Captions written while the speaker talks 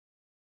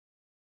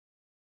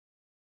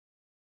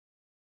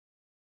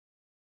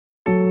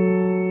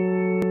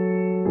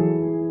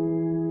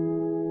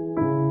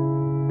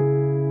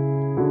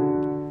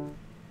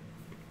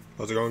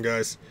How's it going,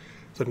 guys?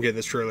 So I'm getting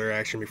this trailer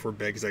reaction before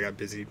bed because I got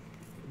busy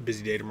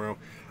day tomorrow.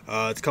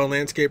 It's called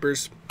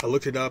Landscapers. I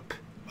looked it up.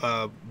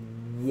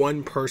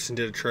 One person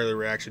did a trailer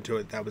reaction to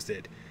it. That was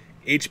it.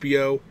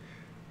 HBO.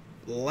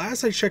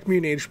 Last I checked, me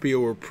and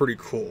HBO were pretty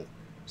cool.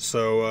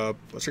 So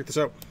let's check this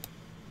out.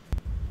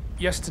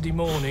 Yesterday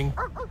morning,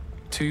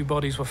 2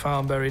 bodies were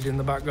found buried in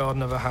the back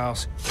garden of a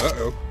house.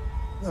 Uh-oh.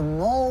 The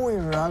more we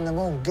run, the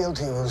more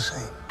guilty we'll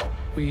seem.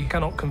 We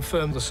cannot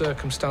confirm the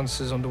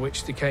circumstances under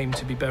which they came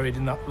to be buried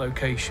in that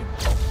location.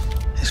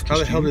 How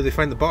the hell did they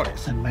find the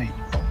bodies? And me.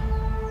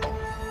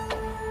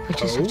 We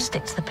just have to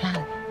stick to the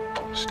plan.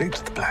 Stick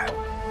to the plan.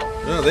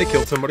 Oh, they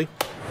killed somebody.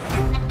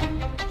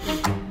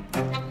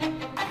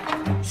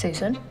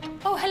 Susan?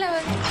 Oh, hello.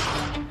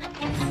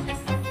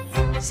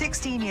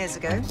 16 years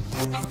ago,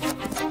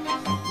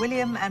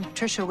 William and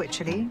Patricia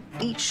Wycherley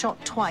each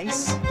shot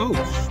twice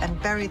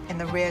and buried in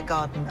the rear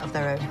garden of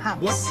their own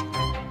house.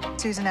 What?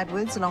 Susan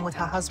Edwards, along with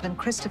her husband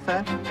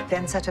Christopher,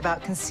 then set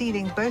about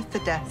concealing both the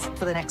deaths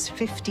for the next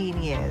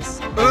 15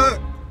 years.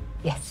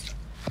 Yes.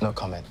 No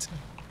comment.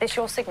 It's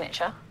your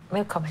signature?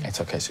 No comment. It's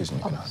okay, Susan,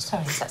 you can answer.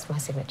 Sorry, that's my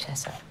signature,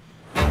 sorry.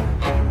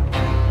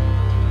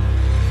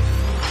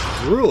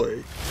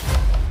 Really?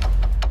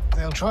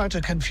 They'll try to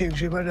confuse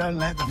you, but don't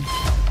let them.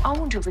 I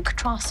wonder if we could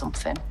try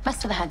something.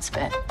 Mess with the heads a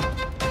bit.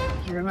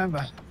 You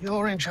remember,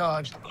 you're in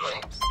charge.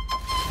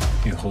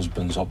 Your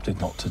husband's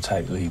opted not to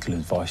take legal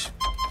advice.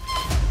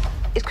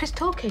 Is Chris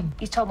talking?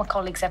 You told my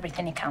colleagues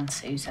everything you can,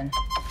 Susan.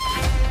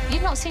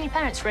 You've not seen your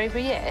parents for over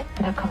a year?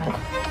 No comment.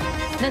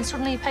 And then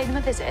suddenly you pay them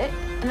a visit,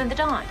 and then they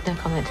die? No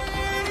comment.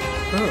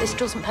 This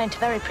doesn't paint a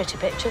very pretty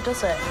picture,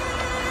 does it?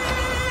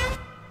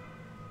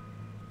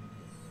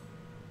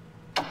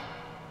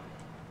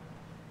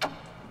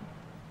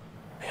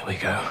 Here we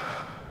go.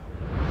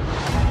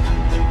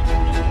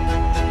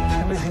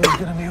 Everything's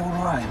gonna be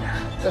all right.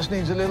 Just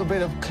needs a little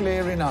bit of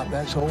clearing up,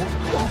 that's all.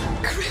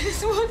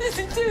 Chris, what did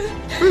he do?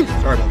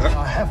 Sorry about that.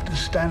 I have to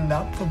stand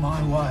up for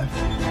my wife.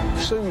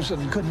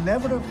 Susan could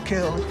never have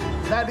killed.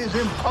 That is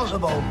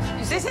impossible.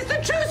 This is the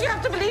truth, you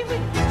have to believe me.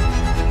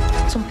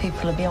 Some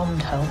people are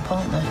beyond help,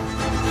 aren't they?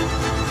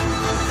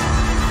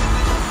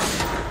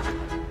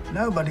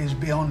 Nobody's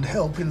beyond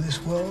help in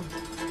this world.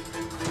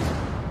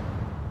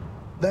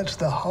 That's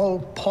the whole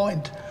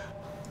point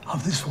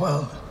of this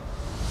world.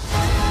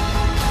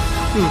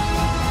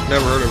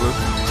 Never heard of her.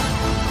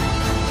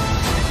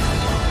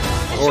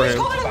 Or him.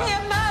 Calling me a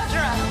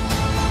murderer.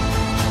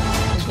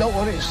 It's not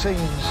what it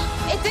seems.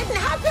 It didn't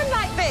happen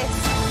like this.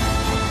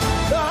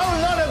 The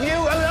whole lot of you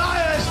are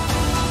liars!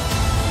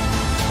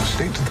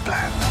 Stick to the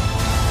plan.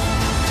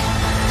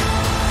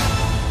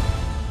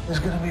 It's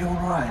gonna be all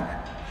right.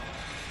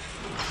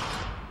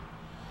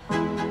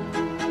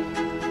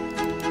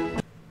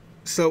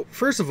 So,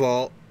 first of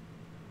all,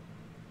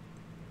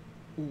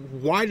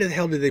 why the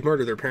hell did they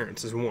murder their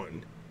parents is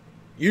one.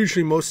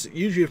 Usually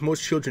if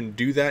most children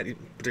do that,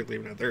 particularly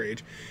even at their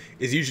age,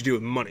 is usually do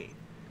with money.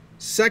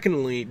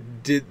 Secondly,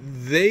 did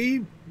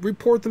they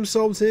report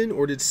themselves in,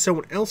 or did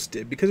someone else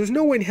did? Because there's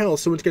no way in hell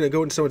someone's going to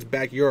go into someone's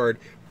backyard,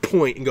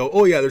 point, and go,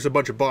 oh yeah, there's a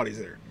bunch of bodies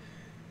there.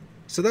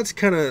 So that's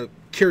kind of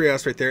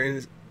curious right there,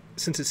 and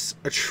since it's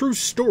a true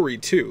story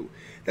too,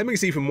 that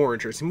makes it even more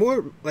interesting.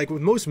 More like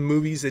with most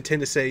movies, they tend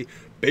to say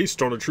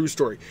based on a true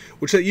story,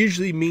 which that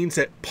usually means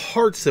that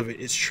parts of it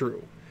is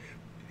true.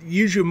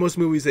 Usually, in most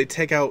movies, they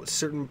take out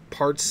certain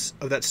parts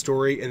of that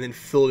story and then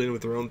fill it in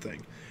with their own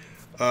thing.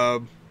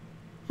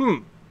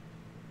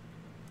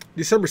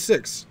 December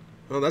 6th.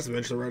 Oh, that's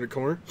eventually around the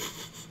corner.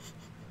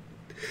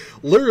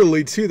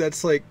 Literally, too.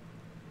 That's like,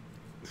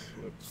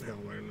 hell,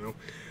 I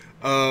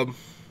don't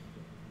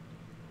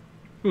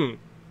know.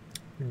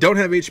 Don't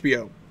have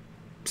HBO.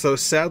 So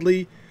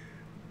sadly,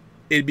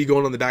 it'd be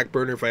going on the back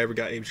burner if I ever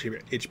got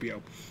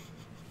HBO.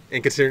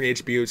 And considering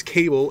HBO's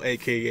cable,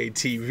 aka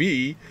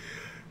TV,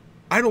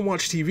 I don't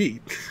watch TV.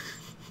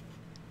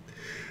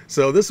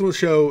 So this one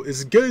show,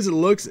 as good as it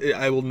looks,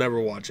 I will never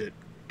watch it.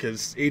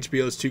 Because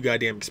HBO is too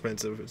goddamn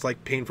expensive. It's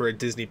like paying for a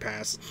Disney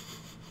pass.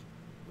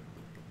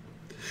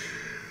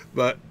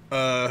 But,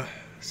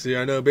 see,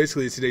 I know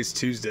basically today's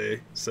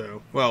Tuesday.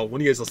 So, well,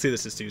 when you guys will see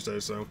this is Tuesday,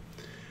 so.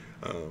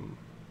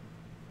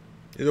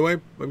 Either way,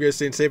 hope you guys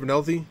staying safe and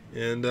healthy,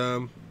 and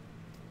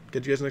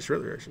get you guys next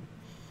trailer reaction.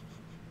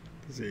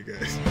 See you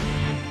guys.